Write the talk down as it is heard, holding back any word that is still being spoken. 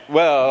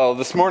Well,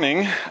 this morning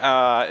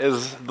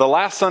is the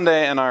last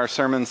Sunday in our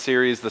sermon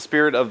series, The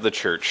Spirit of the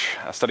Church,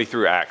 a study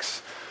through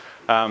Acts.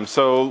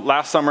 So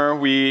last summer,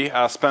 we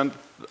spent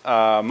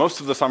most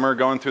of the summer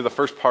going through the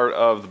first part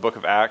of the book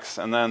of Acts,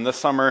 and then this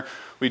summer,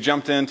 we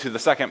jumped into the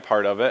second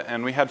part of it,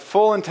 and we had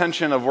full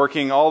intention of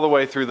working all the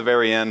way through the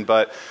very end,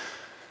 but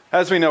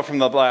as we know from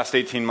the last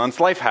 18 months,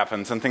 life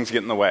happens and things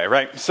get in the way,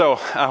 right? So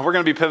we're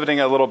going to be pivoting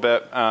a little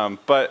bit,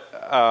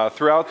 but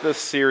throughout this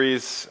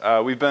series,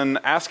 we've been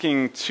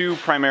asking two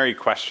primary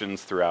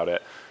questions throughout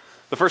it.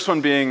 The first one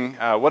being,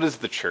 what is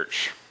the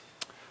church?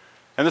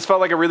 And this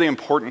felt like a really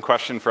important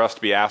question for us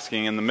to be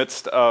asking in the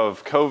midst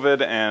of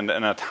COVID and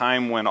in a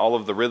time when all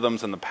of the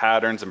rhythms and the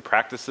patterns and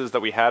practices that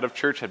we had of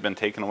church had been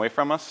taken away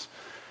from us.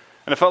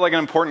 And it felt like an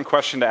important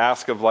question to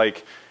ask of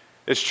like,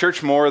 is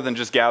church more than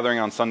just gathering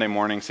on Sunday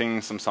morning,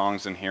 singing some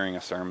songs and hearing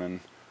a sermon?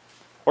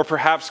 Or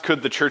perhaps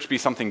could the church be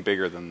something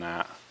bigger than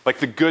that? Like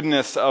the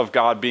goodness of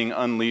God being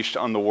unleashed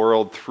on the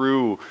world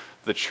through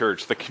the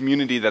church, the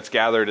community that's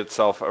gathered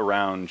itself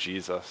around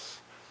Jesus.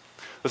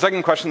 The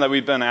second question that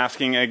we've been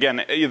asking,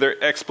 again, either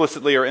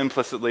explicitly or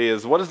implicitly,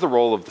 is what is the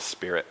role of the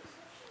Spirit?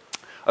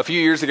 A few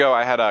years ago,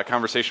 I had a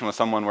conversation with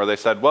someone where they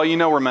said, well, you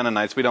know, we're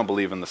Mennonites, we don't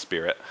believe in the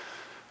Spirit.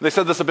 They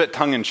said this a bit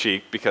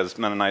tongue-in-cheek because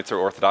Mennonites are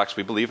Orthodox,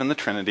 we believe in the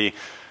Trinity.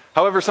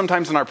 However,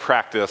 sometimes in our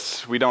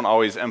practice, we don't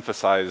always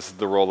emphasize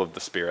the role of the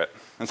Spirit.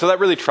 And so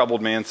that really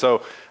troubled me. And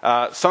so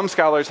some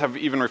scholars have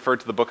even referred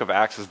to the book of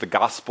Acts as the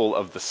gospel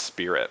of the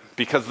Spirit,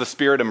 because the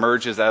Spirit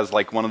emerges as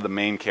like one of the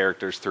main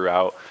characters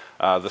throughout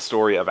the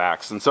story of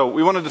Acts. And so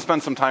we wanted to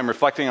spend some time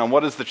reflecting on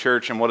what is the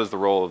church and what is the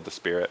role of the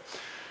Spirit.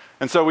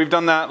 And so we've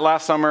done that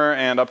last summer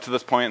and up to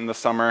this point in the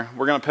summer.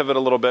 We're going to pivot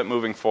a little bit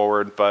moving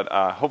forward, but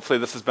hopefully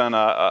this has been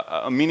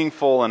a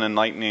meaningful and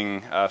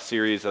enlightening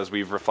series as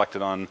we've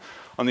reflected on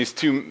these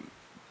two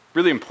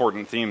really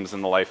important themes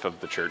in the life of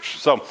the church.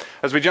 So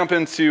as we jump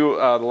into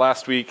the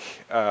last week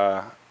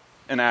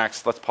in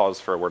Acts, let's pause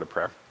for a word of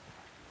prayer.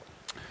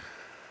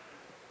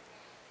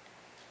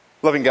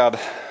 Loving God,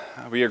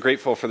 we are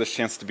grateful for this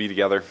chance to be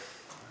together.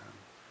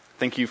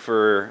 Thank you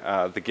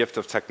for the gift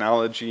of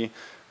technology,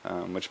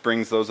 which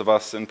brings those of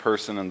us in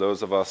person and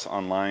those of us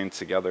online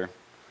together.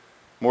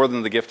 More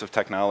than the gift of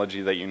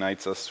technology that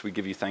unites us, we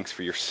give you thanks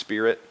for your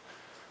Spirit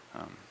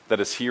that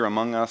is here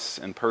among us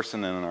in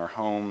person and in our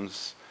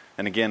homes,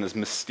 and again is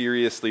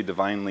mysteriously,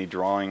 divinely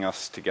drawing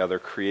us together,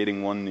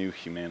 creating one new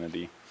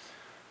humanity.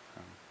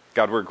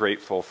 God, we're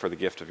grateful for the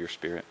gift of your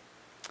Spirit.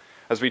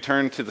 As we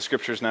turn to the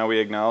Scriptures now, we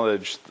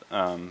acknowledge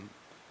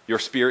your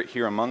Spirit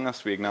here among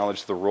us. We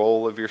acknowledge the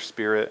role of your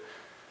Spirit.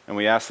 And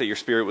we ask that your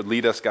Spirit would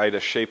lead us, guide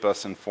us, shape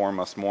us, and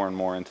form us more and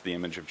more into the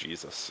image of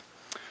Jesus.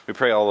 We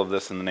pray all of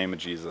this in the name of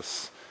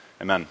Jesus.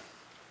 Amen.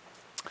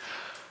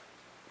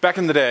 Back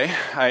in the day,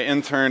 I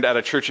interned at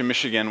a church in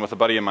Michigan with a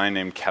buddy of mine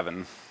named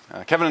Kevin.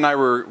 Kevin and I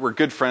were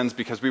good friends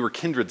because we were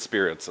kindred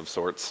spirits of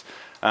sorts.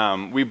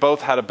 We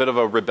both had a bit of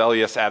a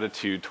rebellious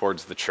attitude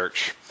towards the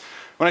church.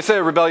 When I say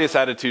a rebellious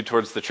attitude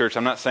towards the church,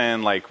 I'm not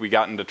saying like we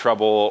got into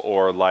trouble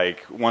or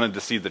like wanted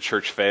to see the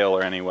church fail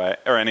or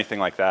anything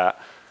like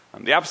that.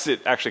 The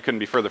opposite actually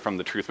couldn't be further from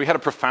the truth. We had a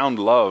profound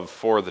love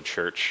for the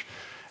church.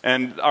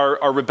 And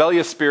our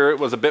rebellious spirit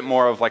was a bit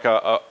more of like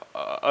a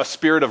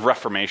spirit of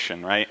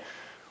reformation, right?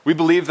 We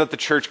believed that the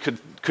church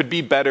could be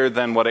better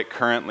than what it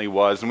currently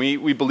was. And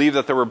we believed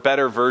that there were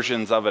better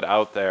versions of it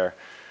out there.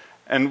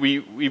 And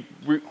we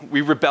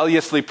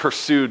rebelliously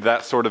pursued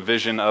that sort of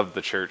vision of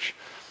the church.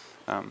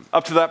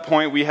 Up to that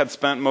point, we had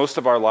spent most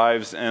of our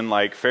lives in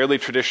like fairly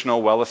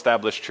traditional,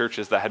 well-established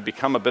churches that had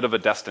become a bit of a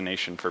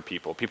destination for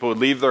people. People would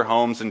leave their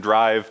homes and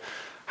drive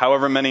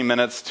however many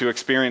minutes to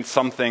experience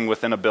something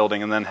within a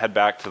building and then head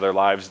back to their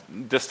lives,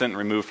 distant and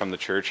removed from the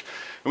church.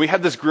 And we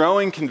had this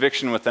growing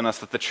conviction within us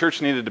that the church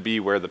needed to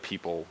be where the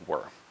people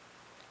were.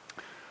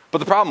 But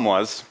the problem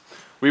was,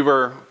 we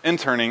were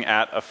interning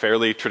at a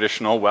fairly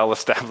traditional,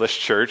 well-established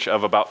church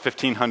of about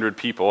 1,500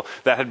 people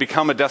that had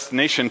become a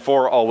destination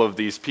for all of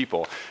these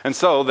people. And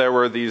so there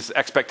were these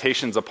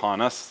expectations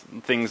upon us,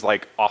 things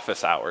like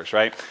office hours,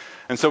 right?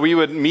 And so we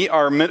would meet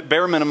our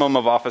bare minimum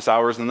of office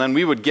hours, and then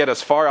we would get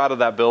as far out of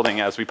that building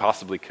as we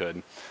possibly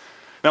could.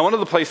 Now, one of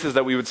the places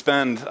that we would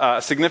spend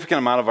a significant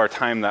amount of our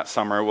time that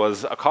summer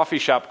was a coffee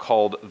shop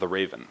called The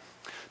Raven.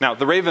 Now,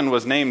 The Raven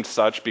was named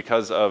such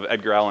because of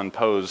Edgar Allan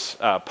Poe's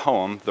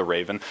poem, The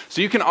Raven.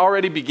 So you can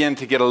already begin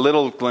to get a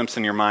little glimpse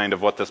in your mind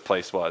of what this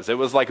place was. It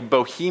was like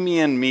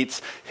bohemian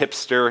meets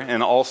hipster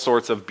in all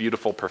sorts of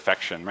beautiful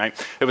perfection, right?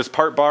 It was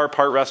part bar,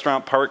 part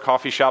restaurant, part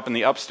coffee shop, and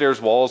the upstairs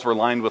walls were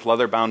lined with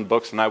leather-bound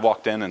books, and I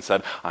walked in and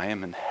said, I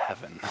am in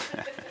heaven.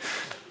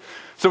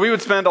 So we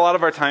would spend a lot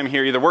of our time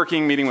here either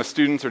working, meeting with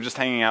students, or just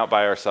hanging out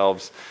by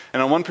ourselves.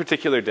 And on one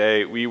particular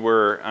day, we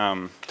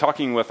were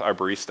talking with our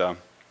barista.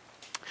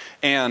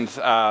 And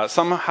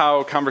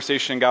somehow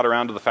conversation got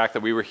around to the fact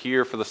that we were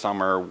here for the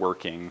summer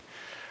working.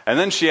 And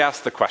then she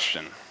asked the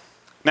question.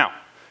 Now,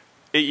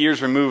 8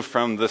 years removed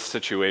from this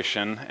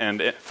situation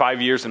and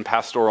 5 years in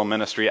pastoral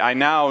ministry, I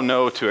now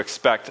know to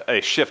expect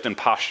a shift in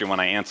posture when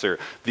I answer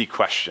the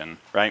question,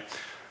 right?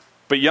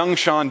 But young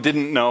Sean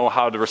didn't know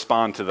how to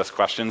respond to this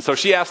question. So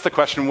she asked the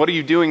question, "What are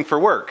you doing for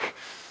work?"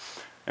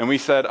 And we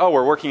said, "Oh,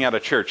 we're working at a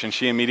church." And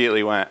she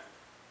immediately went,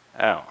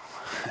 "Oh."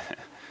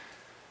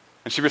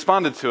 And she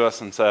responded to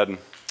us and said,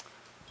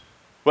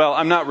 "Well,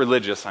 I'm not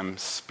religious, I'm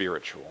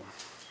spiritual."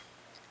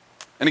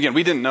 And again,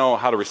 we didn't know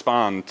how to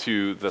respond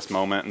to this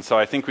moment. And so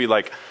I think we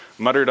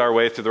muttered our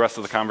way through the rest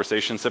of the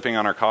conversation, sipping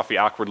on our coffee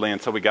awkwardly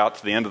until we got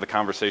to the end of the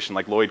conversation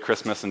like Lloyd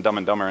Christmas and Dumb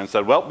and Dumber and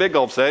said, "Well, big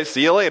gulp say,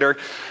 see you later."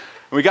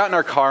 And we got in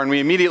our car and we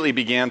immediately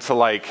began to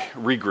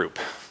regroup.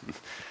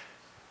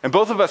 And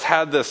both of us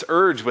had this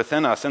urge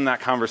within us in that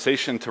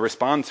conversation to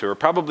respond to her,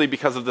 probably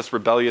because of this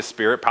rebellious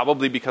spirit,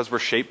 probably because we're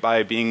shaped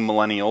by being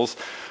millennials.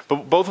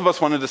 But both of us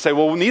wanted to say,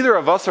 well, neither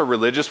of us are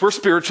religious. We're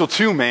spiritual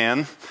too,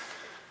 man.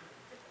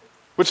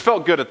 Which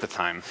felt good at the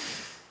time.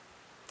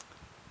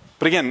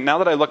 But again, now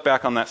that I look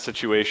back on that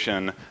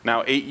situation,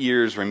 now 8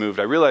 years removed,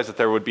 I realize that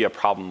there would be a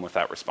problem with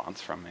that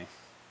response from me.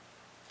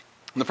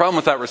 And the problem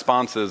with that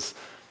response is,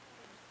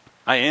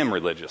 I am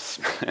religious.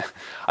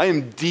 I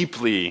am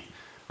deeply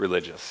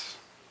religious.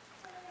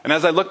 And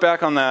as I look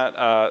back on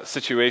that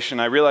situation,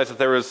 I realized that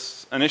there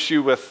was an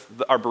issue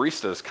with our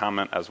barista's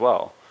comment as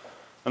well.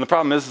 And the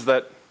problem is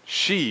that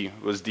she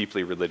was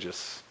deeply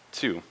religious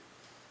too.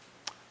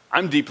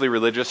 I'm deeply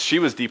religious, she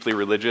was deeply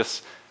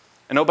religious,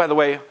 and oh, by the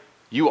way,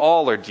 you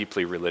all are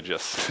deeply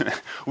religious.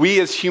 We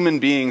as human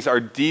beings are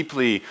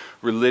deeply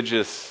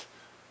religious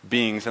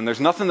beings, and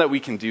there's nothing that we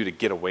can do to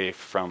get away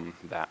from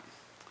that.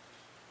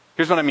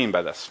 Here's what I mean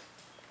by this.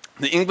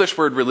 The English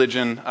word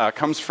religion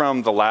comes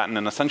from the Latin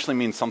and essentially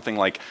means something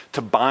like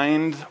to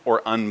bind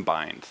or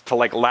unbind, to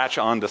latch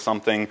onto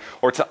something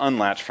or to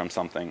unlatch from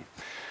something.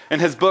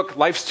 In his book,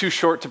 Life's Too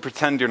Short to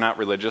Pretend You're Not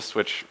Religious,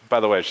 which, by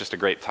the way, is just a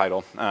great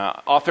title,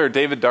 author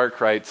David Dark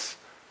writes,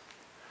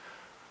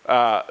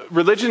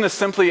 religion is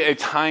simply a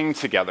tying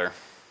together,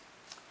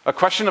 a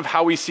question of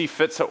how we see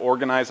fit to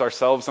organize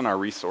ourselves and our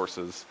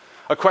resources,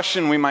 a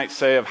question, we might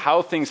say, of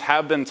how things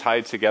have been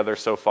tied together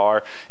so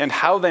far and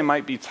how they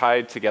might be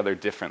tied together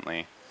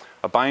differently,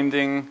 a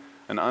binding,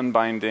 an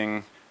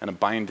unbinding, and a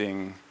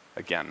binding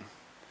again.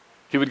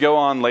 He would go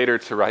on later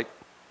to write,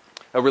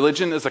 a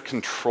religion is a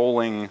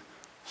controlling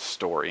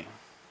story.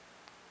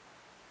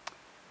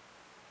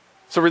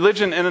 So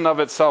religion in and of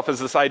itself is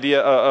this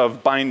idea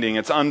of binding,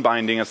 it's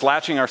unbinding, it's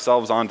latching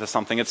ourselves onto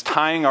something, it's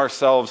tying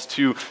ourselves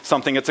to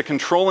something, it's a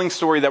controlling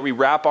story that we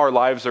wrap our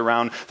lives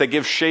around that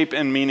gives shape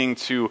and meaning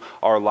to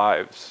our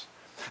lives.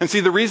 And see,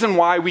 the reason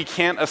why we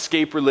can't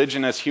escape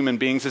religion as human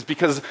beings is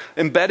because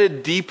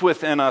embedded deep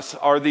within us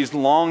are these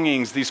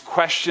longings, these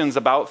questions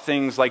about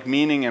things like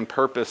meaning and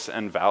purpose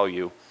and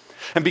value.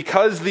 And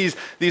because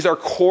these are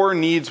core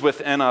needs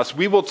within us,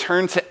 we will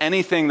turn to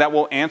anything that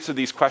will answer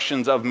these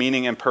questions of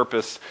meaning and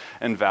purpose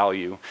and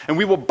value. And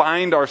we will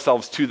bind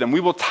ourselves to them.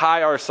 We will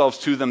tie ourselves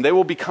to them. They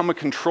will become a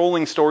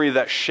controlling story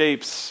that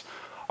shapes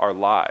our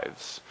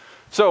lives.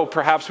 So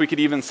perhaps we could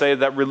even say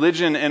that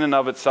religion in and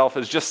of itself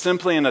is just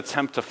simply an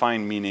attempt to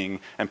find meaning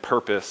and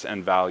purpose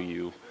and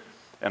value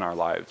in our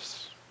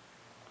lives.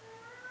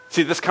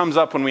 See, this comes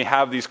up when we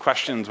have these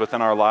questions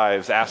within our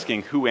lives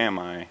asking, who am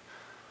I?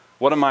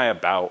 What am I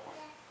about?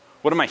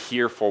 What am I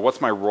here for? What's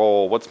my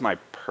role? What's my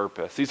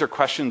purpose? These are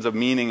questions of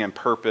meaning and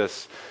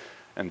purpose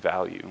and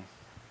value.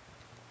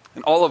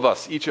 And all of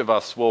us, each of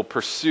us, will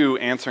pursue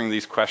answering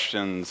these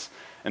questions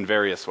in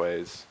various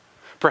ways.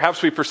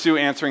 Perhaps we pursue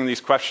answering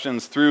these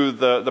questions through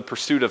the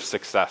pursuit of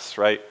success,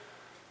 right?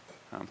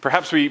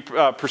 Perhaps we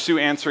pursue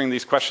answering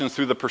these questions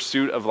through the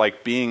pursuit of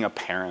being a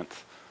parent.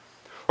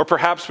 Or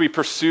perhaps we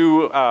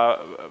pursue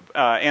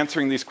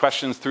answering these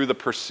questions through the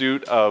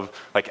pursuit of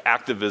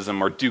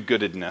activism or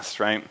do-goodedness,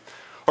 right?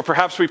 Or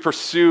perhaps we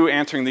pursue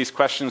answering these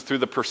questions through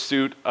the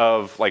pursuit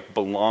of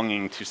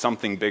belonging to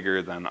something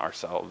bigger than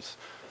ourselves.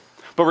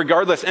 But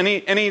regardless,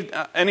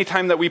 any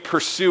time that we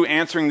pursue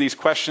answering these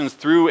questions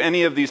through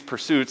any of these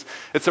pursuits,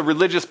 it's a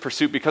religious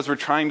pursuit because we're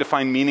trying to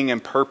find meaning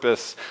and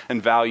purpose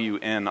and value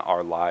in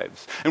our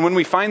lives. And when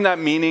we find that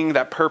meaning,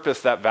 that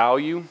purpose, that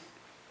value,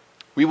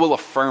 we will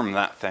affirm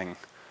that thing.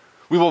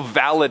 We will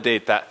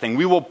validate that thing.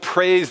 We will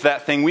praise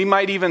that thing. We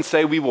might even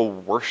say we will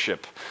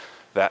worship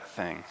that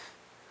thing.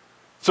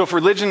 So if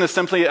religion is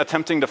simply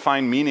attempting to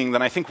find meaning,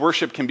 then I think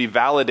worship can be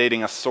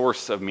validating a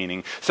source of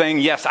meaning. Saying,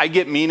 yes, I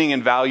get meaning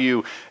and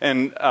value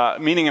and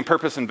meaning and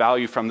purpose and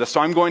value from this, so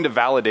I'm going to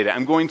validate it.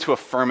 I'm going to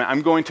affirm it.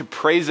 I'm going to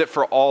praise it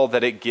for all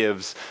that it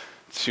gives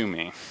to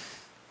me.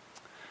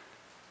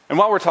 And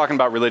while we're talking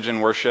about religion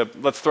worship,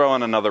 let's throw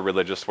in another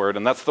religious word,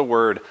 and that's the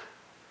word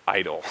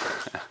idol.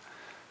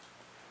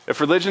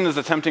 If religion is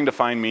attempting to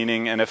find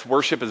meaning, and if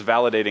worship is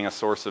validating a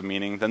source of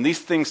meaning, then these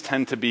things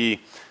tend to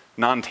be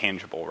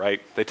non-tangible,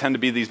 right? They tend to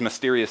be these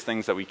mysterious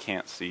things that we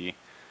can't see.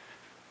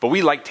 But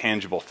we like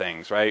tangible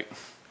things, right?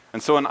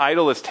 And so an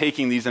idol is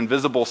taking these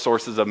invisible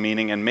sources of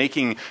meaning and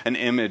making an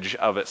image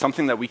of it,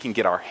 something that we can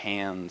get our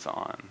hands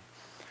on.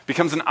 It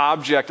becomes an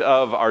object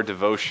of our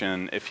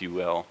devotion, if you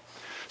will.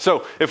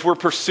 So if we're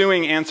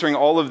pursuing answering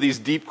all of these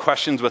deep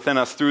questions within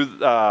us through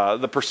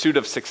the pursuit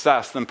of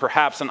success, then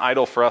perhaps an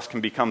idol for us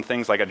can become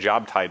things like a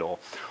job title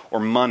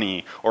or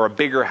money or a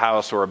bigger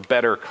house or a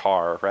better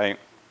car, right?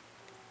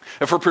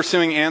 If we're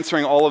pursuing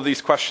answering all of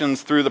these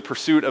questions through the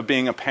pursuit of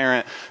being a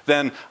parent,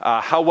 then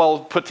how well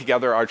put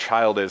together our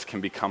child is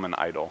can become an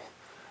idol.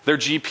 Their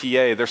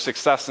GPA, their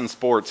success in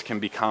sports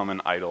can become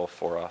an idol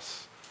for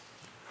us.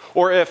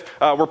 Or if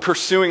we're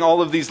pursuing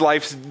all of these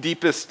life's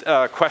deepest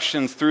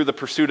questions through the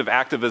pursuit of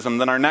activism,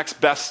 then our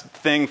next best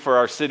thing for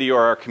our city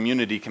or our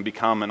community can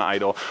become an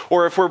idol.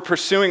 Or if we're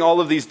pursuing all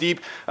of these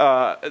deep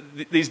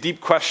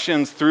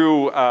questions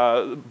through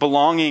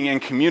belonging and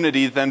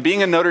community, then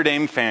being a Notre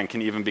Dame fan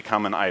can even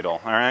become an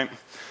idol, all right?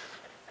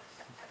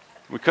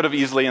 We could have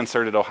easily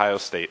inserted Ohio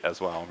State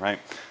as well, right?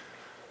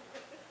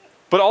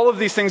 But all of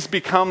these things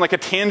become like a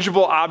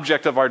tangible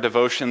object of our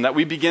devotion that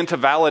we begin to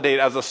validate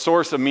as a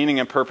source of meaning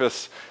and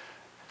purpose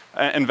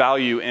and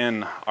value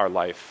in our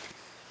life.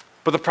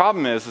 But the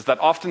problem is that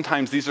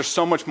oftentimes these are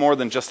so much more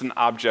than just an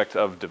object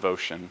of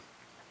devotion.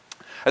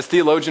 As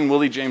theologian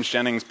Willie James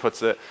Jennings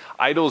puts it,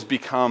 idols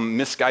become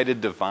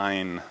misguided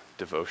divine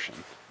devotion.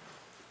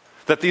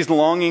 That these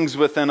longings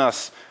within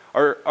us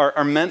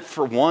are meant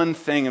for one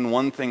thing and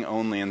one thing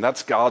only, and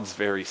that's God's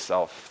very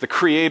self. The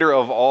creator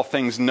of all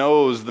things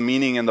knows the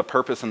meaning and the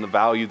purpose and the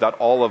value that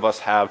all of us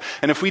have.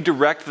 And if we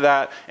direct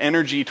that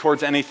energy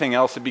towards anything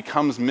else, it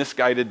becomes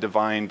misguided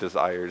divine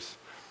desires.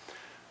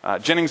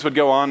 Jennings would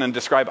go on and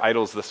describe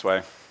idols this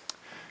way.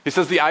 He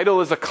says, the idol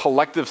is a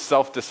collective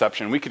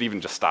self-deception. We could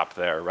even just stop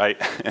there,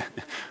 right?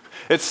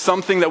 It's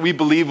something that we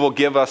believe will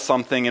give us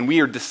something, and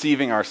we are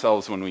deceiving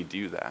ourselves when we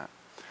do that.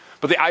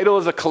 But the idol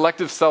is a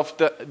collective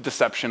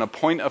self-deception, a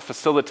point of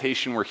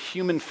facilitation where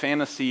human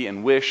fantasy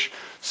and wish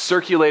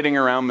circulating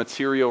around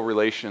material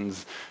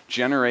relations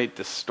generate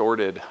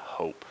distorted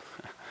hope.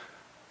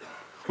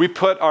 We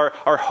put our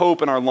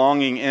hope and our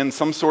longing in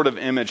some sort of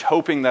image,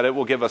 hoping that it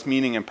will give us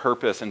meaning and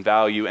purpose and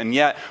value, and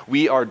yet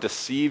we are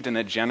deceived and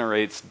it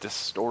generates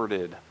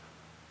distorted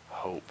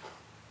hope.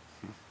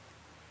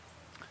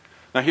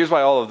 Now here's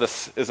why all of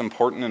this is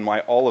important and why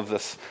all of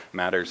this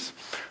matters.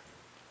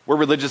 We're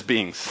religious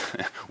beings.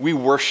 We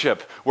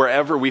worship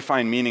wherever we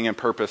find meaning and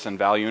purpose and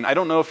value. And I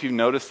don't know if you've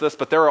noticed this,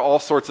 but there are all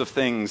sorts of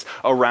things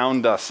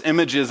around us,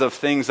 images of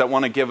things that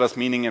want to give us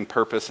meaning and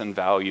purpose and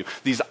value.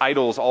 These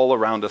idols all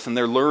around us, and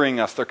they're luring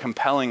us, they're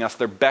compelling us,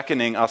 they're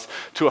beckoning us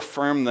to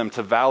affirm them,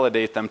 to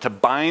validate them, to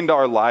bind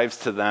our lives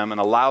to them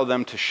and allow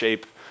them to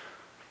shape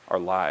our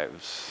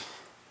lives.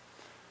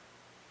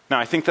 Now,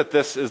 I think that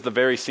this is the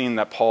very scene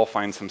that Paul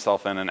finds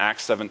himself in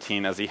Acts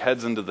 17 as he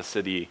heads into the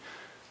city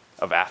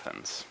of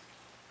Athens.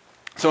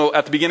 So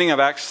at the beginning of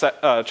Acts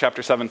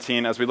chapter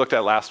 17, as we looked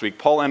at last week,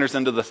 Paul enters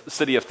into the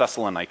city of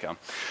Thessalonica.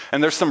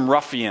 And there's some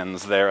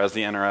ruffians there, as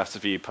the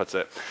NRSV puts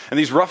it. And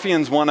these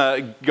ruffians want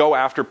to go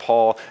after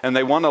Paul, and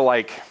they want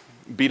to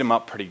beat him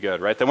up pretty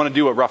good, right? They want to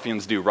do what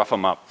ruffians do, rough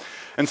him up.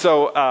 And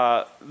so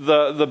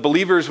the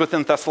believers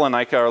within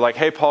Thessalonica are like,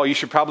 hey, Paul, you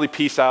should probably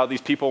peace out.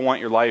 These people want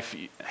your life.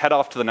 Head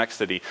off to the next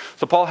city.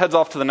 So Paul heads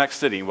off to the next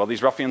city. Well,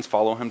 these ruffians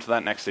follow him to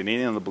that next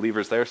city, and the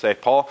believers there say,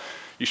 Paul,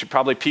 you should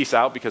probably peace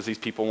out because these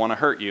people want to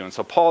hurt you. And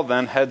so Paul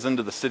then heads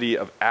into the city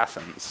of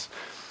Athens.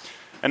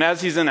 And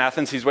as he's in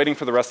Athens, he's waiting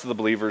for the rest of the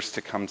believers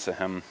to come to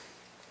him.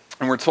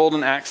 And we're told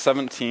in Acts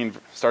 17,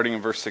 starting in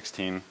verse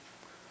 16,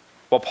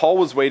 while Paul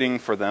was waiting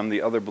for them,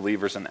 the other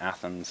believers in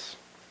Athens,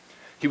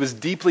 he was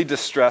deeply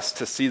distressed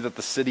to see that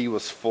the city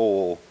was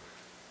full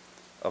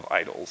of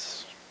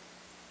idols.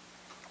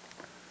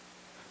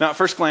 Now, at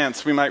first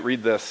glance, we might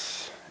read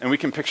this, and we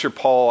can picture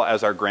Paul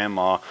as our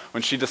grandma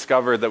when she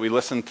discovered that we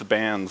listened to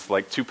bands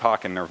like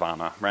Tupac and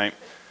Nirvana, right?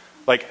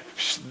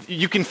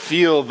 You can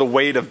feel the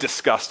weight of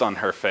disgust on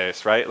her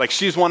face, right?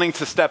 She's wanting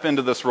to step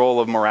into this role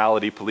of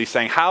morality police,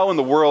 saying, how in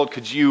the world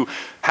could you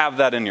have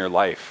that in your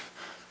life?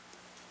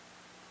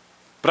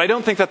 But I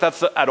don't think that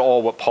that's at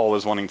all what Paul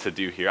is wanting to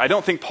do here. I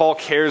don't think Paul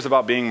cares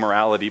about being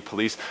morality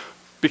police,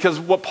 because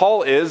what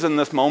Paul is in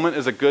this moment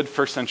is a good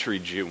first century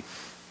Jew.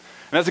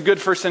 And as a good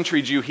first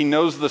century Jew, he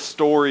knows the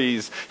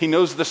stories, he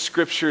knows the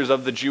scriptures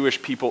of the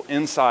Jewish people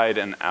inside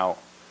and out.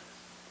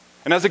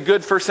 And as a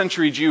good first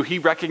century Jew, he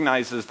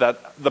recognizes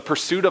that the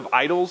pursuit of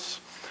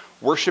idols,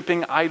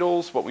 worshiping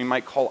idols, what we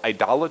might call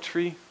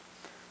idolatry,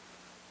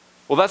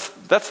 well,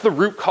 that's the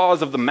root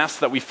cause of the mess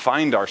that we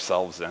find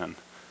ourselves in.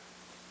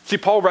 See,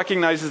 Paul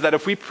recognizes that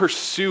if we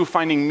pursue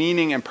finding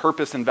meaning and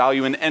purpose and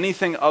value in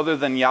anything other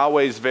than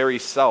Yahweh's very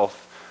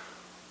self,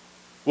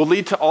 will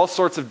lead to all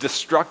sorts of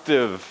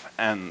destructive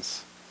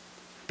ends.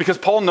 Because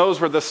Paul knows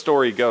where this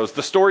story goes.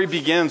 The story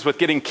begins with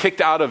getting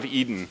kicked out of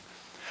Eden.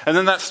 And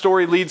then that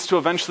story leads to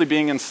eventually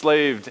being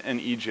enslaved in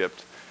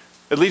Egypt.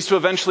 It leads to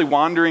eventually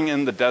wandering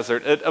in the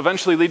desert. It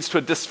eventually leads to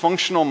a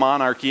dysfunctional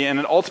monarchy, and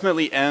it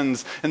ultimately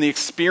ends in the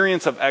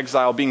experience of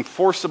exile, being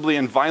forcibly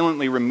and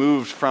violently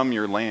removed from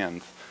your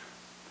land.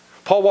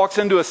 Paul walks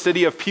into a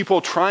city of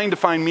people trying to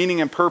find meaning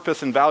and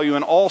purpose and value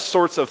in all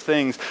sorts of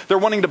things. They're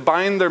wanting to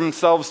bind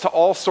themselves to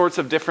all sorts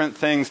of different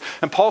things.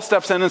 And Paul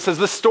steps in and says,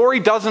 this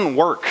story doesn't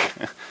work.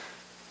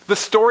 The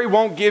story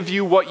won't give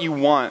you what you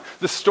want.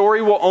 The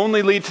story will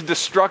only lead to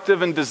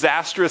destructive and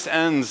disastrous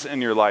ends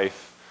in your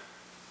life.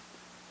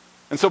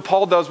 And so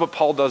Paul does what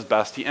Paul does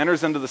best. He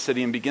enters into the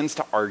city and begins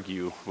to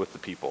argue with the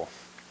people,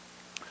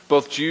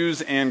 both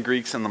Jews and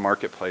Greeks in the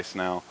marketplace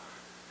now.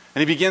 And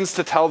he begins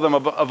to tell them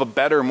of a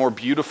better, more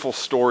beautiful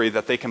story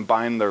that they can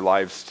bind their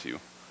lives to.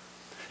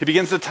 He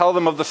begins to tell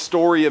them of the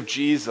story of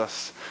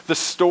Jesus, the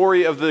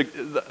story of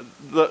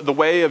the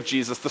way of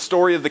Jesus, the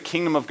story of the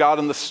kingdom of God,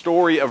 and the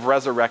story of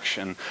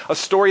resurrection. A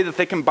story that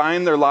they can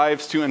bind their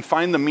lives to and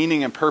find the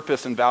meaning and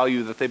purpose and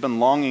value that they've been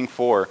longing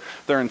for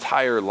their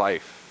entire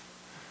life.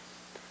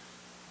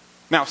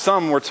 Now,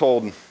 some, we're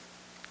told,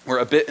 were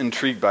a bit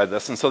intrigued by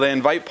this, and so they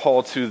invite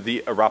Paul to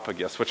the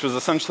Areopagus, which was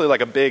essentially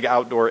like a big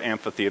outdoor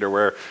amphitheater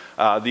where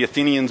the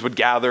Athenians would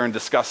gather and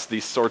discuss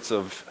these sorts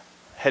of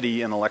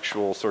heady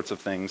intellectual sorts of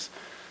things.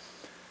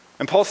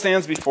 And Paul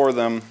stands before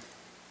them,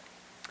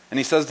 and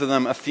he says to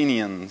them,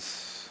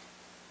 "Athenians,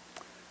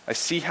 I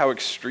see how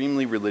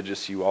extremely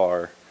religious you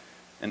are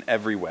in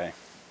every way.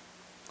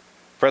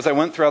 For as I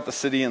went throughout the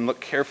city and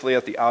looked carefully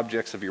at the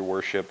objects of your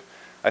worship,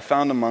 I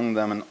found among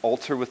them an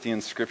altar with the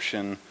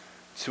inscription,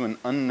 'To an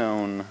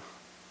unknown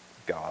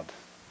God.'"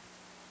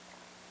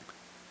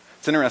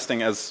 It's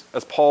interesting, as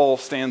Paul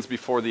stands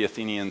before the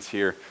Athenians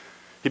here,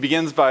 he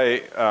begins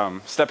by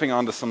stepping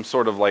onto some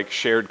sort of like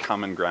shared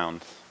common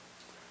ground.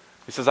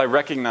 He says, "I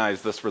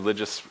recognize this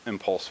religious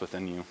impulse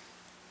within you.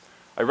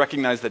 I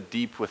recognize that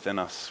deep within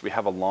us we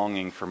have a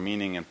longing for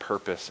meaning and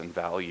purpose and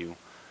value.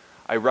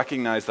 I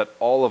recognize that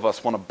all of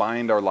us want to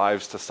bind our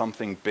lives to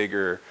something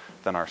bigger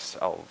than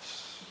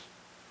ourselves."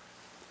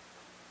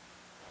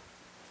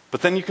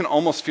 But then you can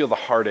almost feel the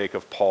heartache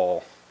of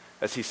Paul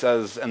as he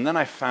says, "And then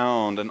I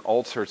found an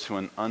altar to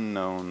an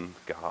unknown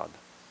God."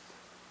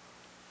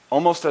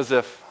 Almost as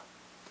if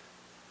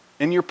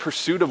in your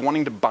pursuit of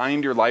wanting to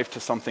bind your life to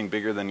something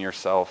bigger than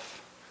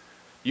yourself,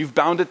 you've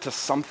bound it to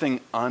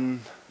something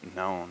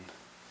unknown.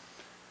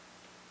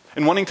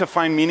 In wanting to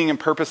find meaning and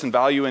purpose and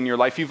value in your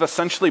life, you've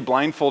essentially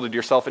blindfolded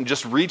yourself and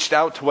just reached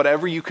out to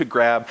whatever you could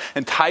grab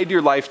and tied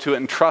your life to it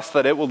and trust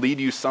that it will lead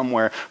you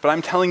somewhere. But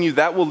I'm telling you,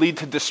 that will lead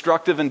to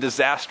destructive and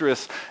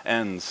disastrous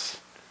ends.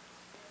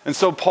 And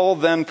so Paul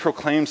then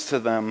proclaims to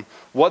them,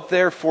 "What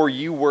therefore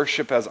you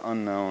worship as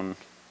unknown,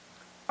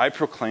 I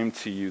proclaim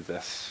to you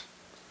this: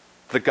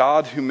 the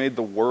God who made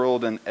the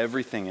world and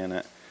everything in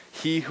it,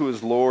 he who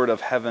is Lord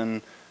of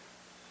heaven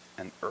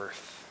and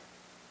earth."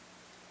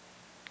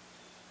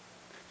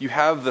 You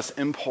have this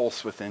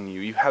impulse within you.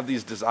 You have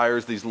these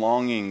desires, these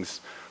longings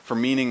for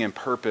meaning and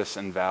purpose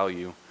and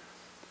value.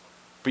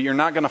 But you're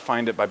not going to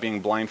find it by being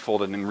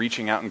blindfolded and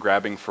reaching out and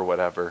grabbing for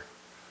whatever.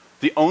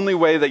 The only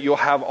way that you'll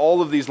have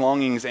all of these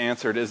longings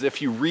answered is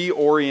if you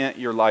reorient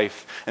your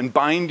life and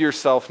bind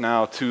yourself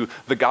now to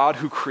the God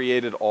who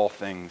created all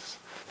things.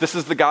 This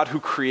is the God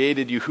who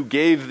created you, who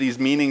gave these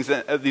meanings,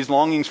 these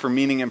longings for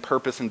meaning and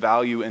purpose and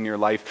value in your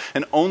life.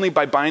 And only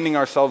by binding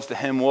ourselves to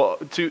Him,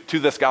 to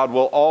this God,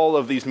 will all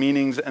of these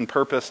meanings and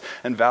purpose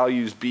and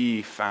values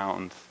be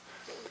found.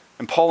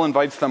 And Paul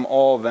invites them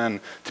all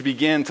then to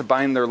begin to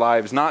bind their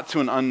lives, not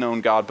to an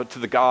unknown God, but to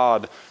the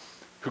God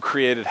who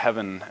created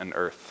heaven and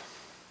earth.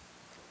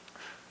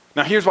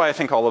 Now here's why I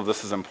think all of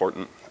this is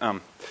important.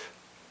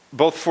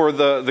 Both for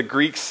the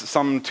Greeks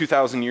some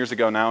 2,000 years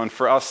ago now, and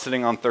for us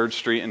sitting on 3rd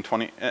Street in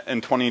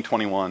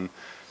 2021.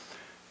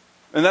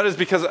 And that is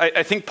because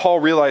I think Paul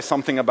realized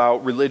something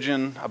about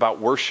religion, about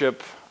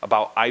worship,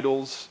 about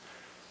idols.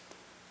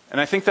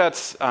 And I think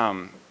that's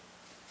the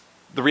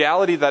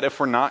reality that if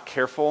we're not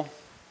careful,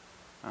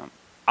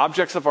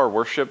 objects of our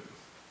worship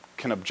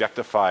can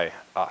objectify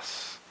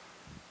us.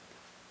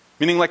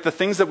 Meaning like the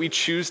things that we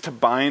choose to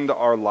bind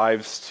our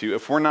lives to,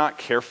 if we're not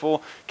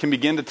careful, can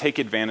begin to take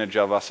advantage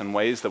of us in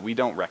ways that we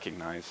don't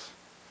recognize.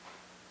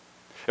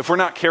 If we're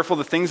not careful,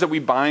 the things that we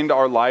bind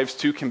our lives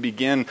to can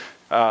begin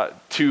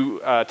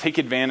to take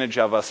advantage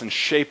of us and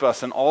shape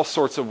us in all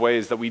sorts of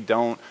ways that we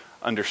don't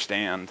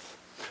understand.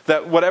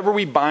 That whatever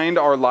we bind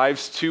our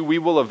lives to, we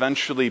will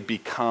eventually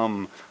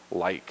become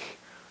like.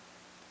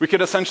 We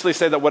could essentially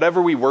say that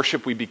whatever we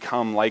worship, we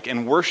become like.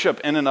 And worship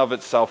in and of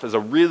itself is a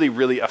really,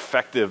 really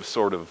effective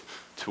sort of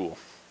tool.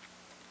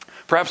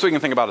 Perhaps we can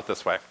think about it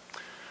this way.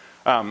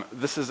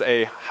 This is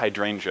a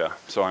hydrangea,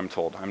 so I'm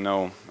told. I'm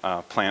no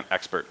plant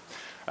expert.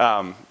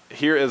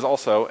 Here is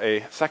also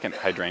a second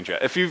hydrangea.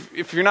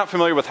 If you're not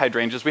familiar with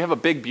hydrangeas, we have a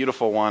big,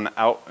 beautiful one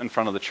out in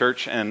front of the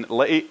church. And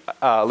late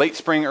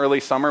spring, early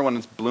summer, when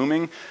it's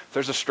blooming, if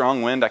there's a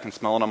strong wind, I can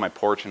smell it on my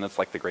porch, and it's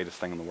like the greatest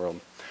thing in the world.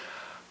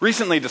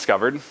 Recently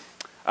discovered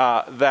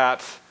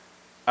that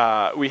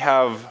we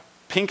have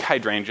pink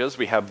hydrangeas,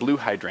 we have blue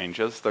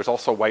hydrangeas, there's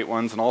also white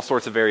ones and all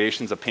sorts of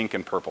variations of pink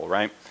and purple,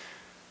 right?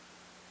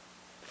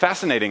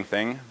 Fascinating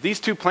thing,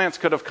 these two plants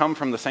could have come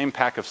from the same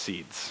pack of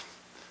seeds.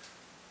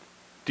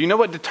 Do you know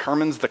what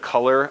determines the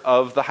color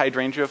of the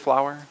hydrangea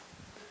flower?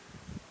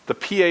 The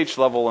pH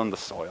level in the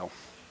soil,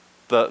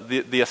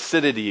 the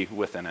acidity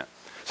within it.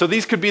 So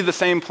these could be the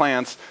same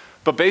plants,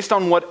 but based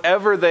on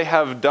whatever they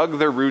have dug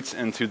their roots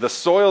into, the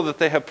soil that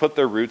they have put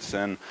their roots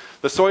in,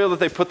 the soil that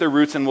they put their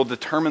roots in will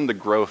determine the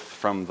growth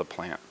from the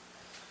plant.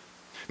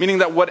 Meaning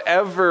that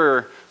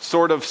whatever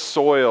sort of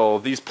soil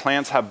these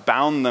plants have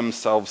bound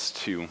themselves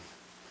to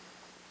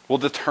will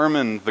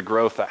determine the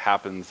growth that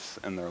happens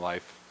in their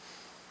life.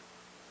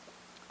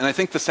 And I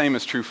think the same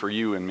is true for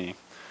you and me.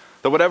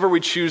 That whatever we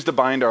choose to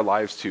bind our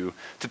lives to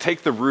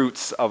take the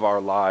roots of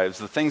our lives,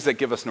 the things that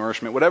give us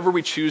nourishment, whatever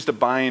we choose to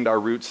bind our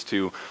roots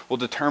to will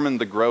determine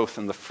the growth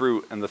and the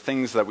fruit and the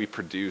things that we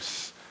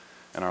produce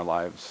in our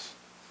lives.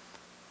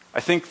 I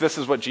think this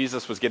is what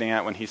Jesus was getting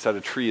at when he said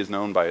a tree is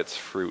known by its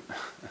fruit.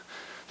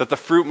 That the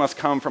fruit must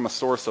come from a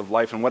source of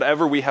life, and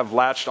whatever we have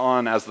latched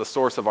on as the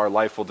source of our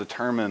life will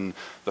determine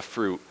the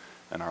fruit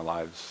in our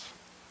lives.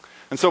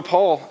 And so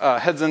Paul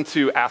heads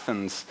into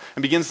Athens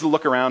and begins to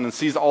look around and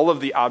sees all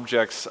of the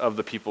objects of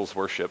the people's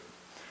worship.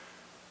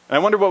 And I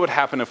wonder what would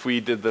happen if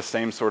we did the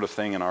same sort of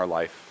thing in our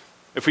life.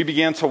 If we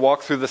began to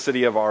walk through the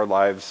city of our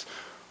lives,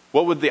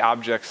 what would the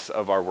objects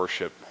of our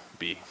worship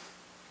be?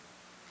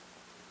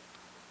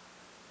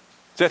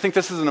 See, I think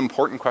this is an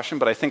important question,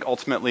 but I think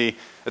ultimately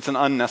it's an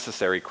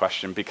unnecessary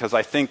question because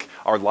I think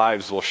our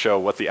lives will show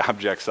what the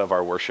objects of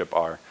our worship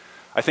are.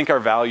 I think our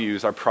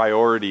values, our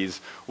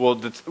priorities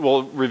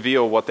will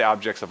reveal what the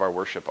objects of our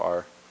worship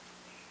are.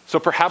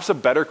 So perhaps a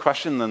better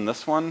question than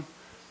this one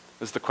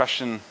is the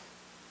question,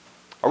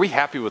 are we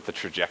happy with the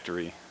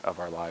trajectory of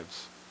our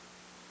lives?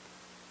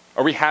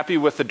 Are we happy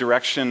with the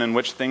direction in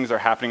which things are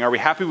happening? Are we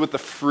happy with the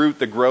fruit,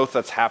 the growth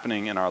that's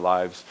happening in our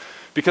lives?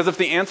 Because if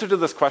the answer to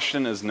this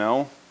question is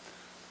no,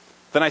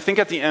 then I think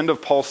at the end of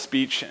Paul's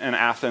speech in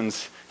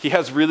Athens, he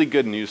has really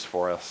good news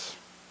for us.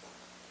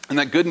 And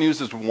that good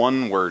news is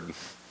one word.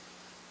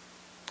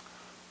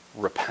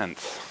 Repent.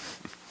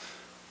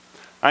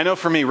 I know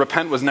for me,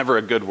 repent was never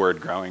a good word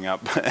growing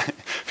up.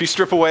 If you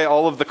strip away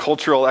all of the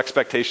cultural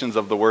expectations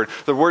of the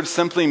word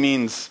simply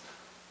means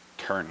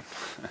turn.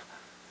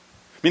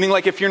 Meaning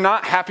like if you're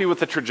not happy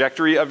with the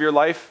trajectory of your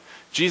life,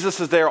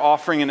 Jesus is there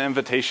offering an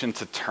invitation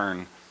to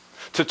turn.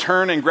 To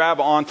turn and grab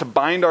on, to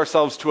bind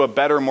ourselves to a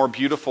better, more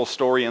beautiful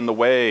story in the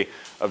way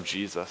of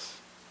Jesus.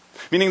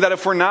 Meaning that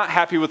if we're not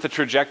happy with the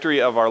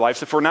trajectory of our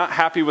lives, if we're not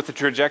happy with the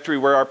trajectory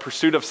where our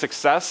pursuit of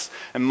success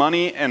and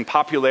money and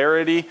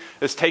popularity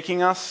is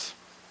taking us,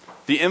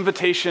 the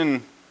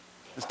invitation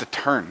is to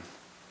turn.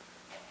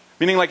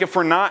 Meaning like if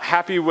we're not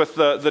happy with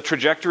the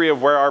trajectory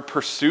of where our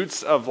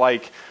pursuits of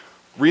like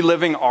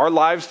reliving our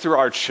lives through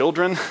our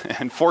children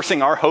and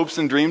forcing our hopes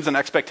and dreams and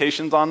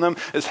expectations on them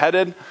is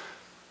headed,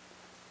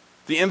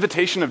 the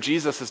invitation of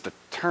Jesus is to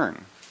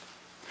turn.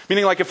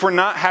 Meaning like if we're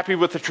not happy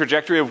with the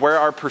trajectory of where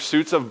our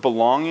pursuits of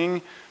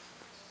belonging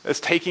is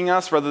taking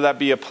us, whether that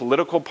be a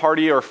political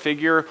party or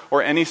figure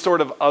or any sort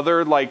of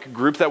other like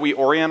group that we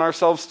orient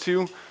ourselves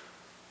to,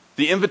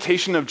 the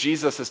invitation of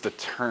Jesus is to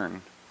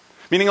turn.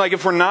 Meaning like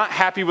if we're not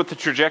happy with the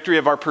trajectory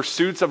of our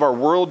pursuits, of our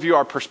worldview,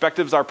 our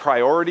perspectives, our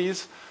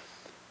priorities,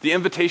 the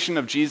invitation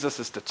of Jesus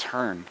is to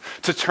turn.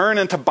 To turn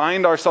and to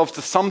bind ourselves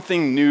to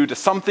something new, to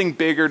something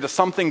bigger, to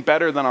something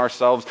better than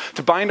ourselves.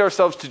 To bind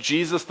ourselves to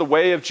Jesus, the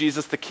way of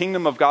Jesus, the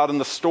kingdom of God, and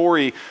the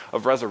story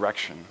of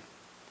resurrection.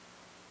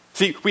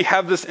 See, we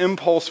have this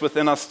impulse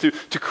within us to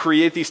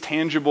create these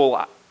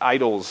tangible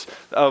idols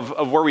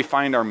of where we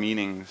find our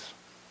meanings.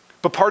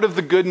 But part of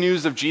the good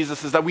news of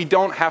Jesus is that we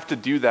don't have to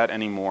do that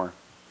anymore.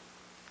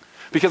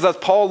 Because as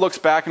Paul looks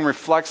back and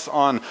reflects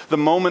on the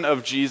moment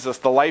of Jesus,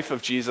 the life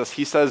of Jesus,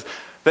 he says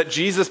that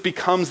Jesus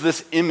becomes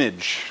this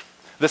image,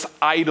 this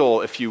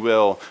idol, if you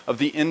will, of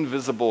the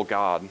invisible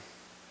God.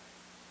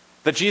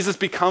 That Jesus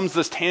becomes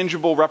this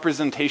tangible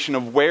representation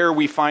of where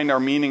we find our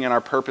meaning and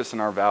our purpose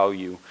and our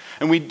value.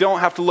 And we don't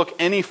have to look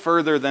any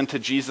further than to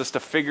Jesus to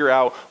figure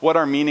out what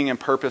our meaning and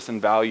purpose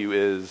and value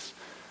is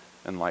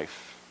in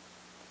life.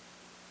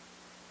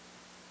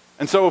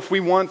 And so if we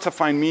want to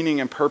find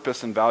meaning and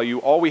purpose and value,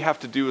 all we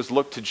have to do is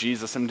look to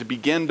Jesus and to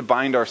begin to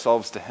bind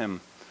ourselves to him.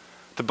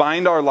 To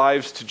bind our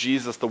lives to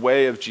Jesus, the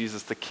way of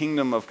Jesus, the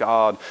kingdom of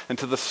God, and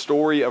to the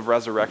story of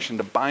resurrection,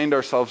 to bind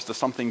ourselves to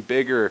something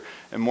bigger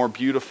and more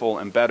beautiful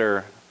and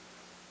better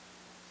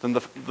than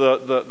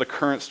the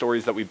current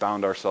stories that we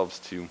bound ourselves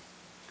to.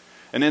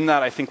 And in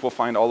that, I think we'll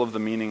find all of the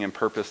meaning and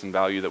purpose and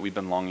value that we've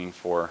been longing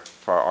for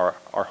our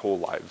whole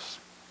lives.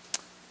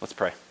 Let's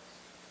pray.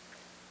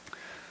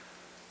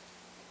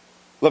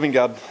 Loving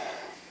God,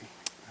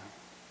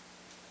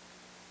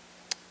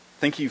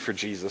 thank you for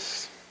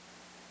Jesus.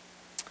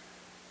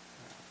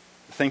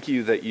 Thank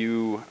you that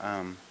you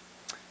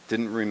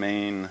didn't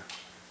remain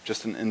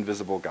just an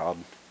invisible God,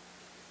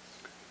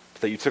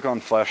 but that you took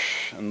on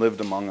flesh and lived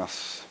among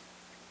us,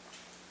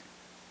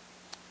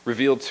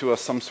 revealed to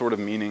us some sort of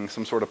meaning,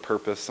 some sort of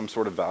purpose, some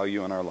sort of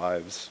value in our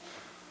lives.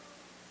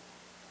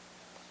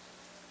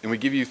 And we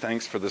give you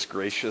thanks for this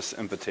gracious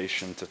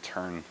invitation to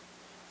turn,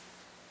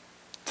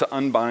 to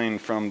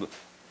unbind from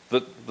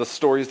the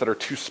stories that are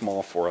too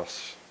small for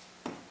us,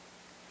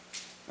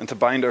 and to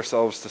bind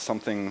ourselves to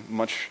something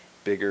much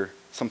bigger,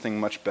 something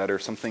much better,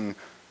 something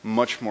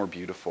much more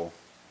beautiful.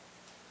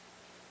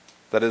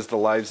 That is the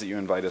lives that you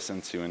invite us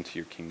into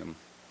your kingdom.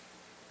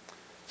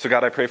 So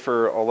God, I pray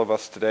for all of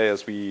us today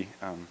as we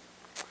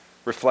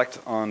reflect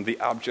on the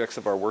objects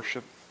of our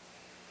worship,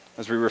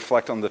 as we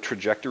reflect on the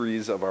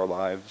trajectories of our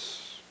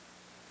lives.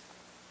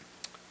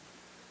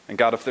 And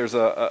God, if there's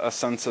a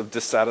sense of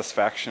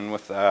dissatisfaction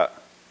with that,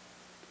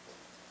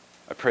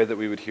 I pray that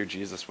we would hear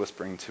Jesus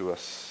whispering to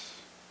us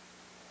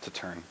to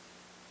turn.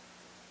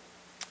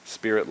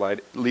 Spirit,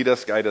 lead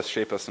us, guide us,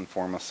 shape us, and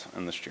form us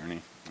in this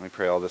journey. We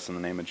pray all this in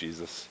the name of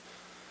Jesus.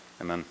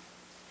 Amen.